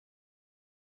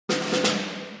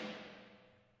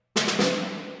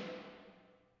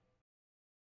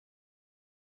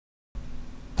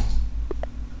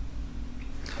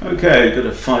Okay, got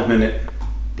a 5-minute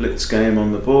Blitz game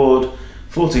on the board.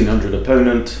 1400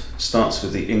 opponent, starts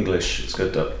with the English, let's go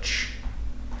Dutch.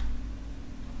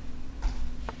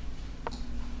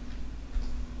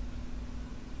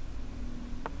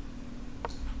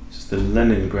 This is the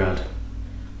Leningrad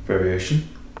variation.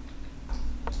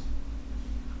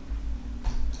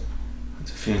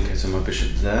 That's a fianchet on my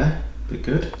bishop there, be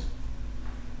good.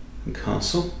 And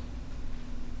castle.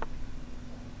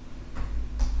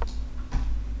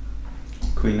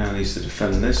 Queen now needs to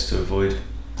defend this to avoid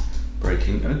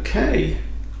breaking. Okay.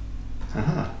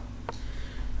 Aha.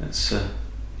 Let's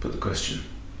put the question.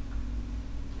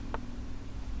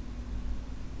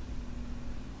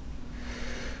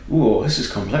 Ooh, this is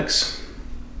complex.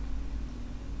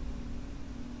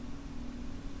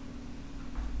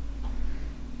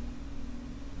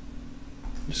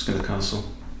 I'm just going to castle.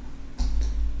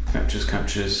 Captures,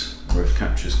 captures, or if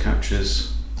captures,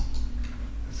 captures.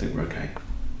 I think we're okay.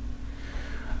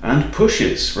 And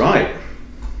pushes, right.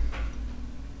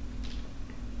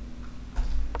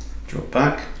 Drop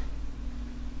back.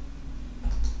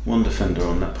 One defender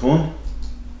on that pawn.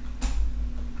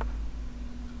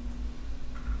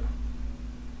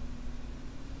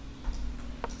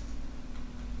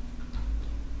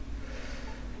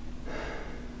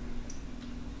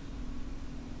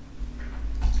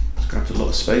 It's grabbed a lot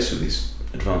of space with these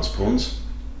advanced pawns.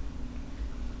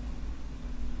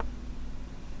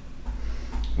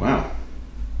 Wow.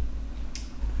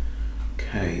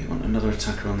 Okay, want another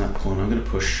attacker on that pawn. I'm going to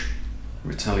push,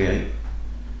 retaliate.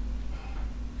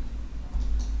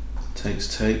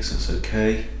 Takes, that's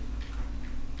okay.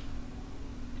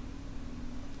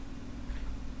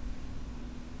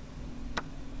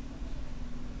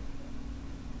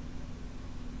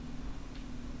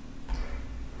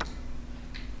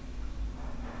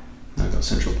 Now I've got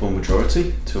central pawn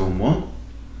majority, 2 on 1.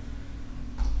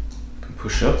 Can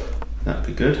push up. That'd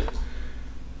be good.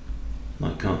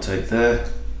 Knight can't take there.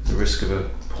 The risk of a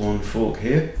pawn fork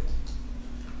here.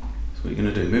 So what are you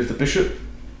going to do? Move the bishop.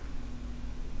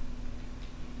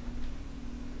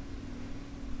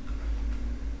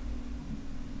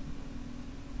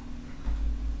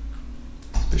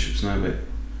 This bishop's now a bit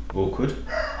awkward.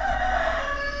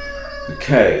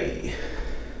 Okay.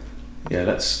 Yeah,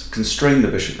 let's constrain the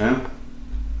bishop now.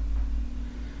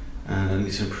 And I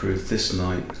need to improve this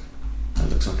knight. That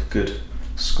looks like a good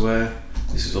square.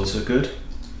 This is also good.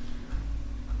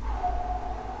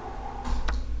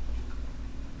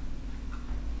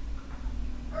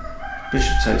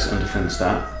 Bishop takes and defends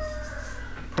that.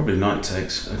 Probably knight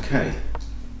takes. Okay.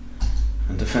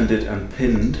 And defended and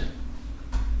pinned.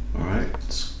 Alright,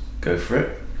 let's go for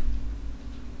it.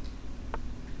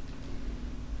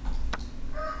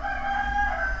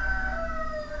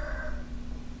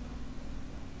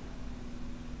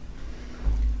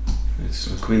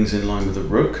 My queen's in line with the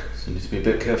rook, so I need to be a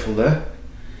bit careful there.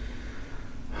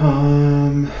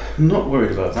 I'm not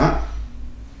worried about that.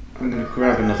 I'm going to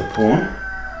grab another pawn.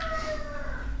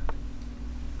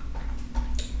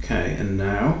 Okay, and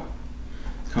now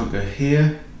can't go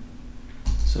here,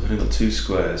 so I've only got 2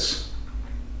 squares.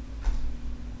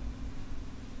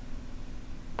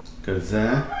 Go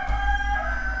there.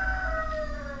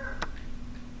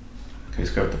 Okay,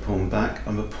 let's grab the pawn back.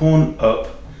 I'm a pawn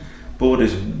up. Board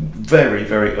is very,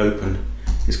 very open.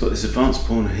 He's got this advanced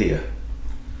pawn here.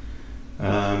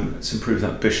 Let's improve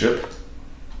that bishop.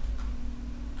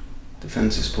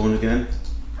 Defends his pawn again.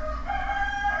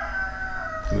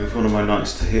 Move one of my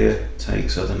knights to here.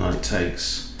 Takes, other knight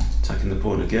takes. Attacking the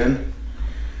pawn again.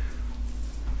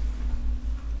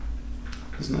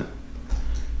 Isn't it?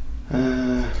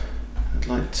 I'd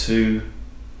like to...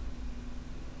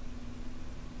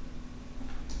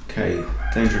 Okay,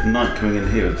 danger of knight coming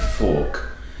in here with a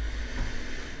fork.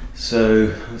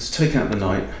 So let's take out the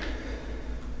knight.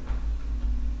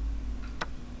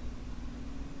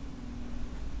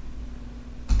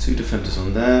 Two defenders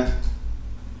on there.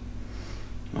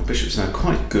 My bishop's now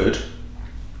quite good. I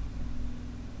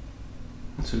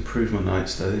want to improve my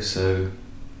knights though, so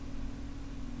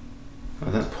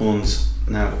that pawn's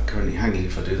now currently hanging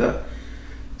if I do that.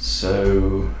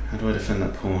 So how do I defend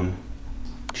that pawn?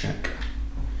 Check.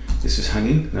 This is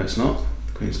hanging. No, it's not.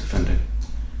 The queen's defending.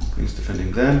 Queen's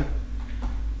defending them.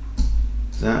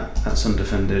 That's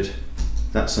undefended.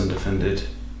 That's undefended.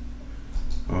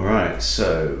 Alright,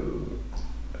 so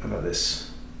how about this?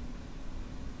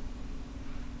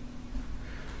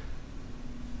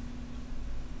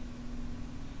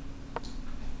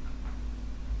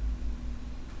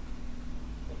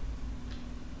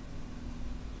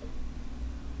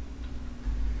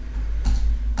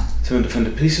 Two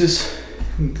undefended pieces.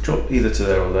 Drop either to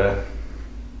there or there.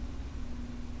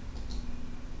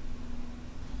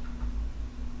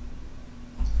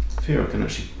 Here I can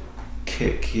actually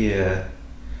kick, yeah.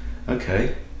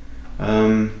 Okay.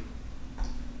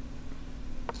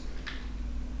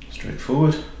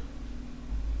 Straightforward.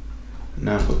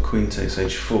 Now I've got queen takes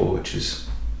h4, which is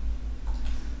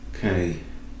okay.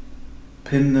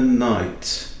 Pin the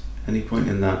knight. Any point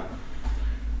in that?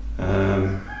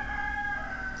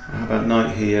 How about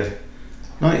knight here?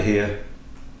 Knight here.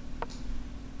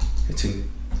 Hitting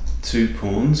 2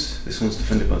 pawns. This one's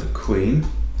defended by the queen.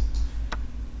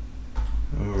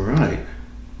 Alright.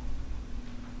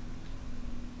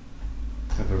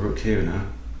 Have a rook here now.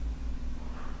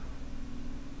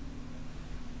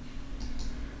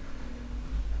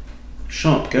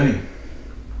 Sharp game.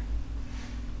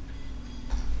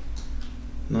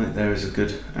 Knight there is a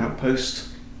good outpost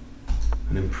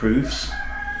and improves.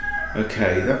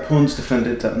 Okay, that pawn's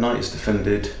defended, that knight is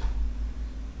defended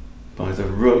by the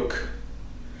rook.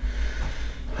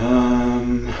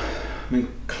 I'm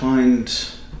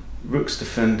inclined, rook's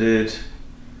defended,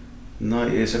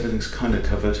 knight is, everything's kind of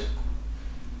covered.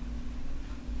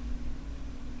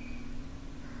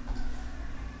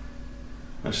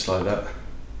 I just like that.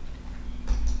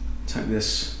 Attack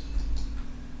this.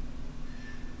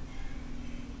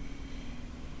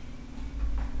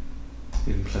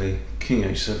 You can play king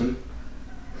h7.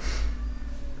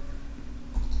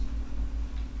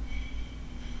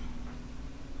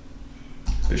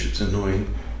 Bishop's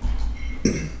annoying.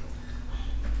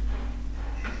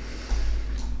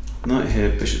 Knight here,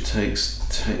 bishop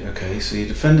takes, okay, so you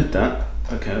defended that.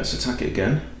 Okay, let's attack it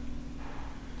again.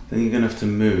 Then you're going to have to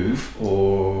move,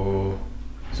 or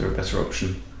is there a better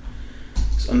option?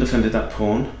 It's undefended that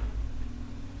pawn.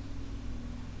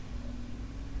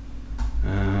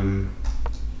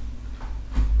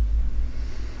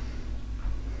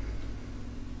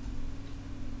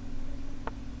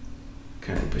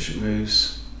 Okay, bishop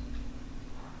moves.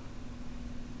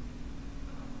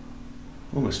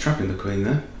 Almost trapping the queen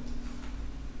there.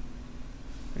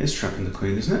 It's trapping the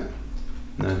queen, isn't it?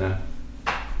 No, no.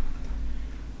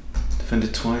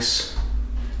 Defended twice.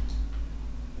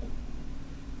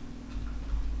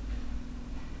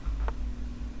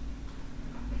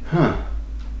 Huh.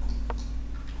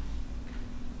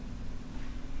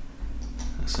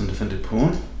 That's undefended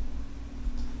pawn.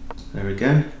 There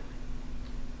again.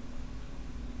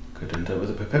 Could end up with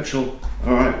a perpetual.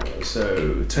 Alright,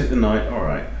 so take the knight.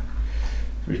 Alright.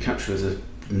 Recapture the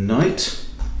knight.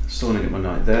 Still want to get my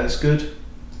knight there, that's good.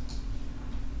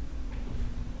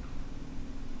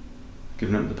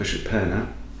 Giving up the bishop pair now.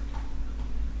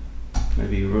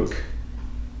 Maybe rook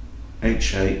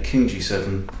h8, king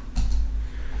g7.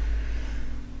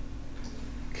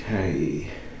 Okay.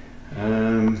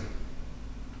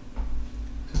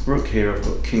 Rook here, I've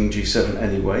got king g7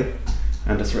 anyway,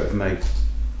 and a threat of mate.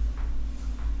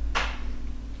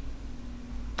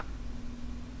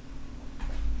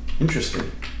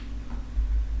 Interesting.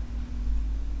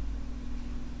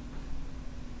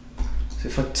 So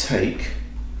if I take,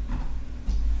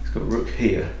 it's got rook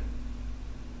here.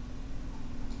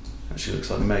 Actually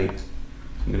looks like mate.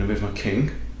 I'm going to move my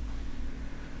king.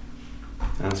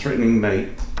 And I'm threatening mate.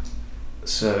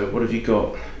 So what have you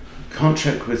got? Can't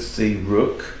check with the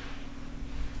rook.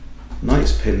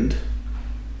 Knight's pinned.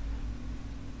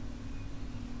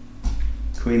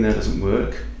 Queen there doesn't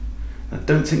work. I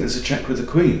don't think there's a check with the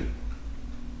queen.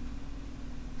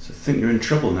 So I think you're in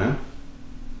trouble now.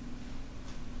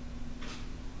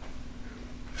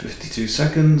 52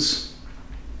 seconds.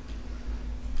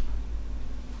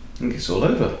 I think it's all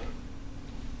over.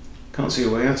 Can't see a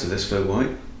way out of this for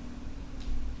white.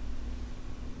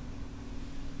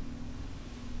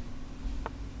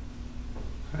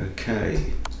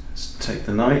 Okay, let's take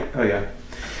the knight. Oh yeah.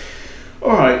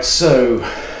 Alright, so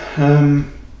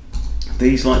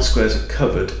these light squares are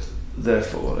covered,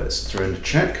 therefore let's throw in a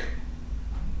check.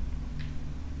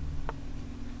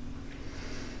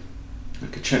 I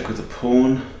could check with the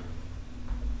pawn. I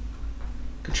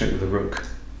could check with the rook.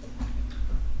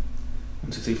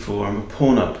 1, 2, 3, 4, I'm a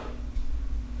pawn up.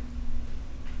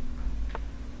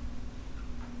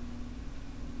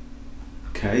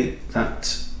 Okay,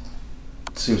 that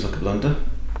seems like a blunder.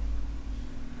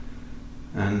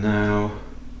 And now,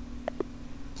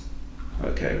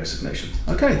 okay, resignation.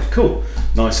 Okay, cool.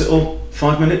 Nice little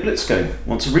 5-minute blitz game.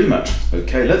 Wants a rematch.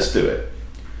 Okay, let's do it.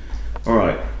 All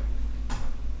right.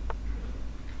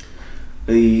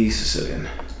 The Sicilian.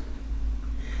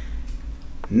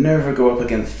 Never go up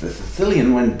against the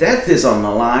Sicilian when death is on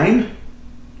the line.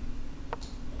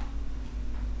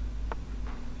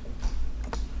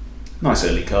 Nice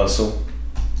early castle.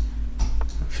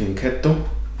 Fianchetto.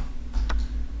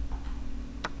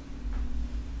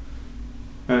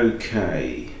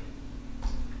 Okay.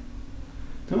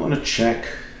 Don't want to check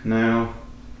now.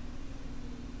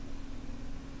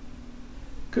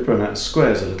 Could run out of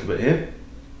squares a little bit here.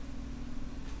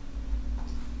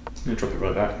 I'm going to drop it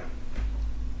right back.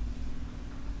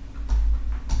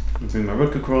 I'll bring my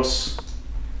rook across.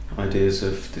 Ideas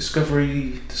of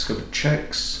discovery, discovered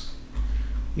checks.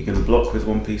 You're going to block with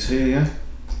one piece here, yeah?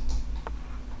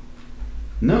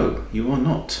 No, you are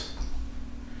not.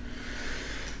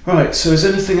 Right, so is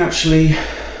anything actually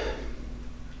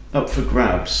up for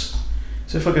grabs?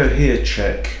 So if I go here,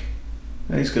 check,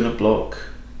 he's going to block.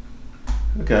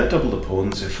 Okay, I double the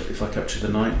pawns if I capture the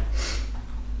knight.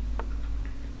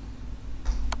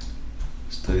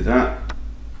 Let's do that.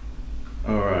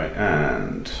 Alright,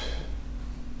 and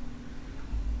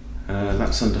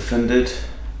that's undefended.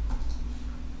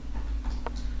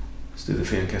 Let's do the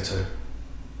fianchetto.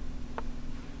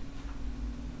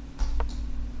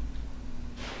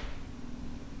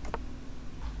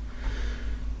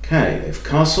 Okay, they've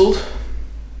castled.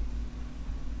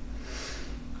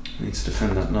 I need to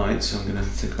defend that knight, so I'm going to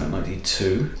think about knight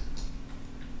e2.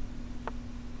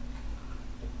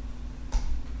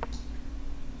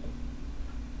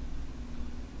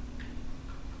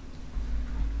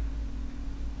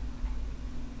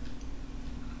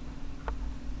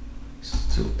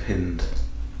 Still pinned.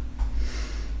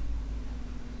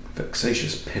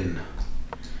 Vexatious pin.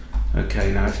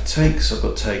 Okay, now if takes, I've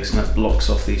got takes, and that blocks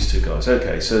off these two guys.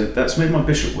 Okay, so that's made my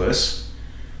bishop worse.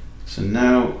 So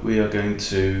now we are going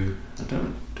to,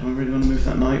 do I really want to move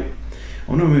that knight?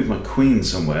 I want to move my queen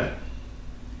somewhere.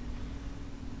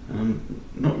 And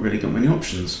I've not really got many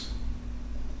options.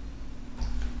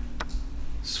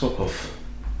 Swap off.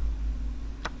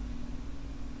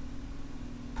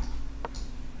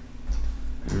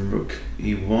 And rook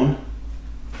e1.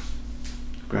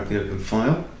 Grab the open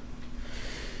file.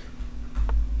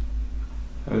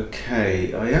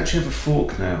 Okay, I actually have a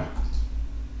fork now.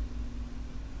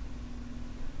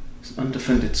 It's an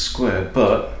undefended square,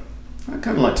 but I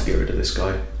kind of like to get rid of this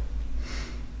guy.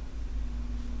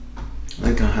 I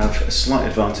think I have a slight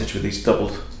advantage with these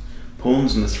doubled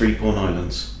pawns and the 3 pawn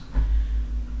islands.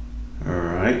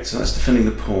 Alright, so that's defending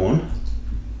the pawn.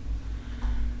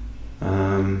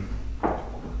 I'll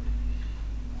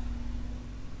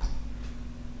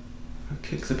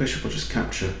kick the bishop or just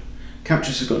capture.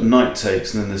 Captures have got knight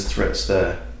takes and then there's threats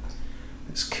there.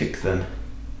 Let's kick then.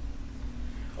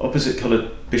 Opposite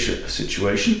coloured bishop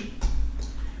situation.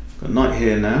 Got knight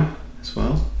here now as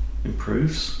well.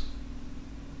 Improves.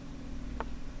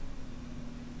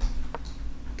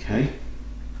 Okay.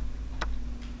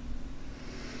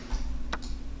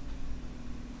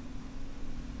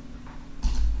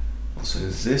 Also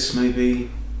this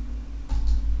maybe.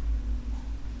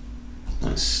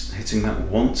 Knight's hitting that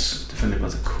once, defended by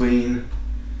the queen.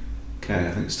 Okay,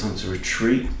 I think it's time to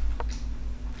retreat.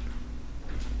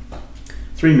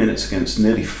 3 minutes against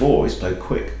nearly 4, he's played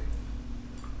quick.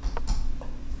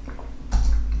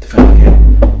 Defending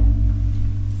him.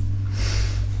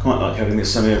 Quite like having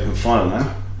this semi-open file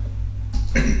now.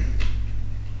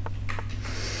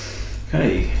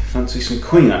 Okay, fancy some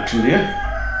queen action, do you?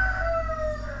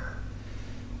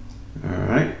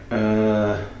 Alright,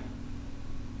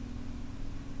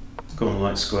 go on a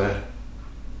light square.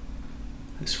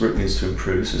 This rook needs to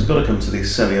improve, so it's got to come to the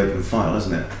semi-open file,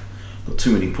 hasn't it? Got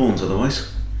too many pawns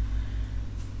otherwise.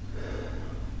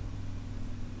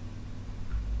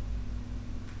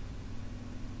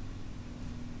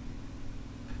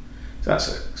 That's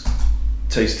a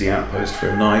tasty outpost for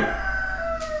a knight.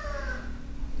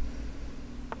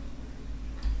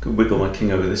 Could wiggle my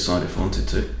king over this side if I wanted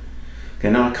to. Okay,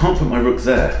 now I can't put my rook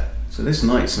there, so this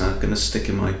knight's now going to stick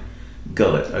in my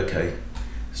gullet. Okay,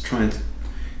 let's try and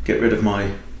get rid of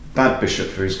my bad bishop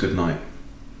for his good knight.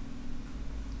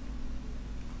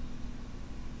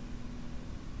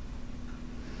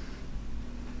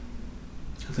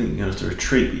 I think you're going to have to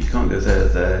retreat, but you can't go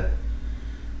there.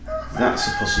 That's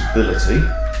a possibility.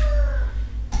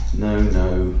 No,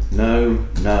 no, no,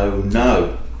 no,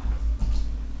 no.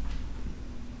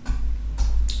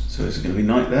 So is it going to be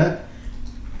knight there?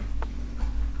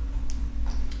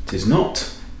 It is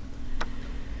not.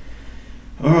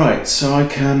 Alright, so I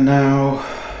can now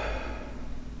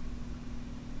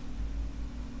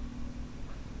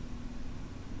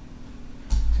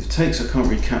if it takes, I can't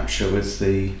recapture with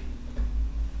the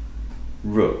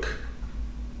rook.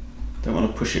 Don't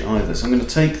want to push it either, so I'm going to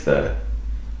take there,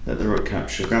 let the rook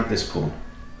capture, grab this pawn,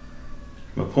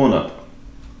 my pawn up,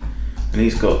 and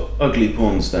he's got ugly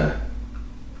pawns there.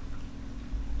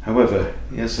 However,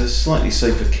 he has a slightly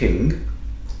safer king.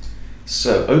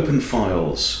 So open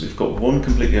files, we've got one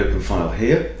completely open file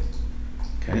here.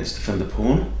 Okay, let's defend the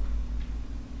pawn.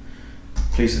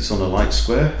 Pleased it's on a light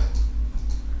square.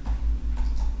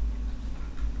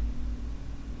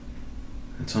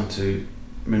 And time to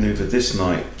manoeuvre this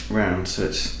knight round so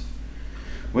it's...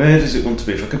 Where does it want to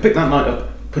be? If I can pick that knight up,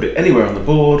 put it anywhere on the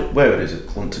board, where does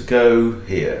it want to go?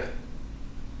 Here.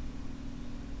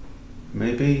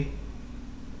 Maybe?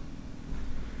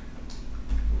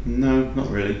 No, not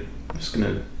really. I'm just going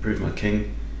to improve my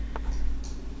king.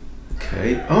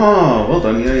 Okay. Oh, well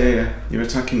done. Yeah. You're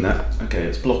attacking that. Okay,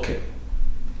 let's block it.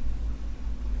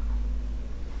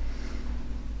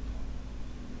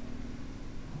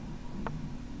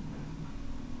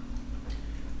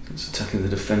 It's attacking the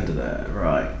defender there.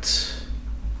 Right.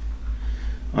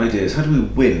 Ideas. How do we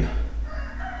win?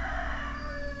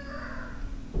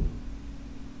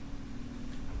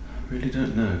 I really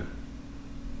don't know.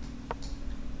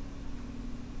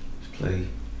 Let's play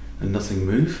a nothing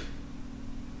move.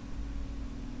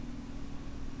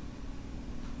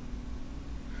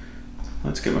 I'd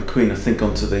like to get my queen, I think,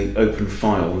 onto the open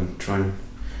file and try and...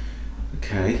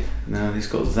 Okay, now he's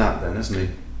got that then, hasn't he?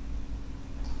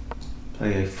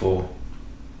 Play a4.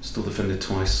 Still defended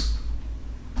twice.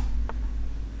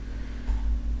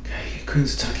 Okay,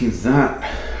 queen's attacking that.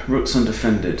 Rook's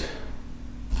undefended.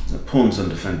 The pawn's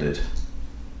undefended.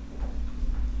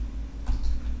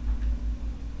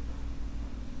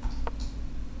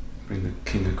 Bring the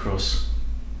king across.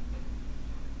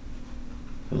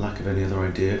 For lack of any other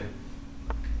idea.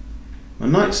 My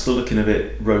knight's still looking a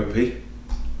bit ropey.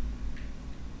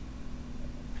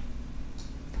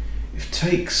 If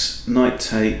takes, knight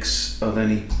takes, oh then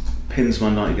he pins my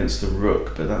knight against the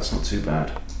rook, but that's not too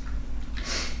bad.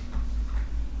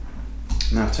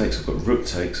 Now takes, I've got rook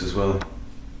takes as well.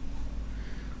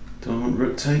 Do I want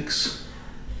rook takes?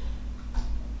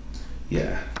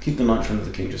 Yeah, keep the knight in front of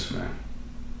the king just for now.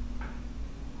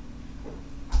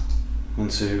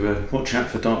 Want to watch out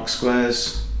for dark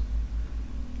squares.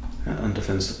 That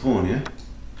undefends the pawn, yeah?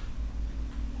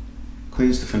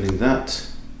 Queen's defending that.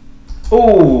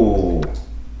 Oh!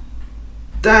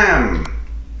 Damn!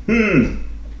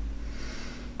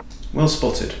 Well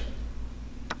spotted.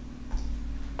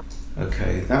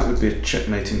 Okay, that would be a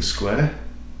checkmating square.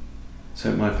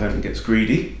 So my opponent gets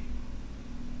greedy.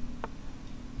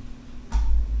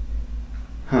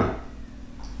 Huh.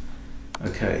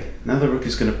 Okay, now the rook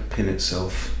is going to pin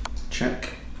itself. Check.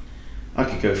 I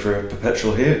could go for a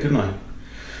perpetual here, couldn't I?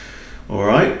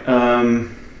 Alright.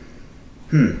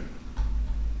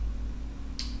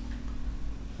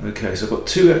 Okay, so I've got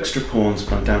 2 extra pawns,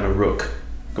 but I'm down a rook.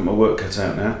 Got my work cut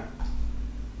out now.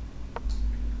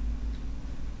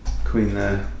 Queen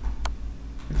there.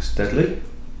 Looks deadly.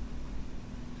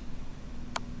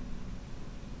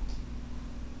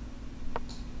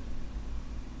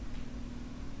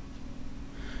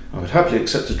 I would happily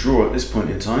accept a draw at this point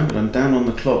in time, but I'm down on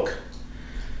the clock.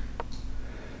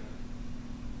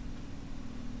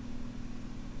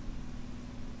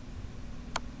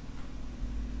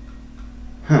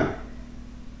 Huh.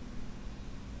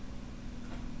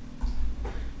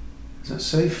 Is that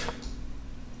safe?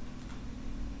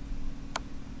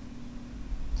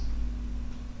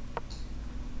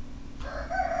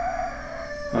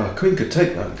 Oh, queen could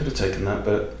take that, could have taken that,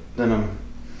 but then I'm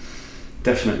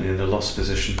definitely in a lost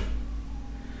position.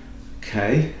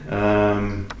 Okay,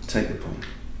 take the pawn.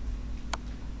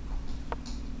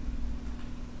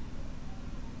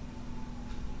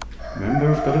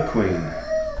 Remember, I've got a queen.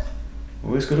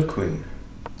 Always got a queen.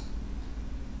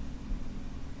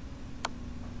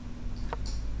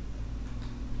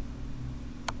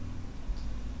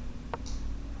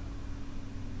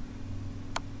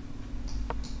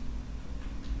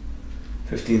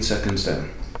 "15 seconds down.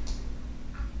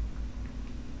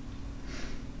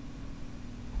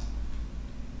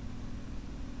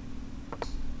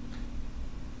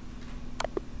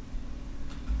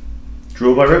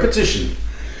 Draw by repetition.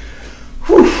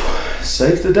 Whew,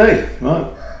 saved the day.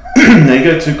 Right, there you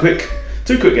go. Two quick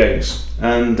games,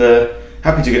 and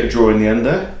happy to get a draw in the end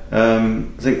there. I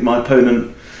think my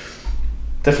opponent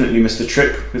definitely missed a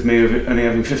trick with me only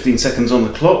having 15 seconds on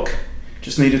the clock.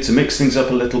 Just needed to mix things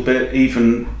up a little bit,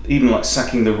 even like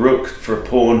sacking the rook for a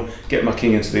pawn, get my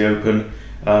king into the open.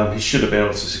 He should have been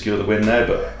able to secure the win there,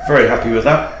 but very happy with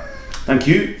that. Thank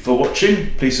you for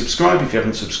watching. Please subscribe if you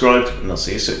haven't subscribed, and I'll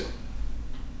see you soon.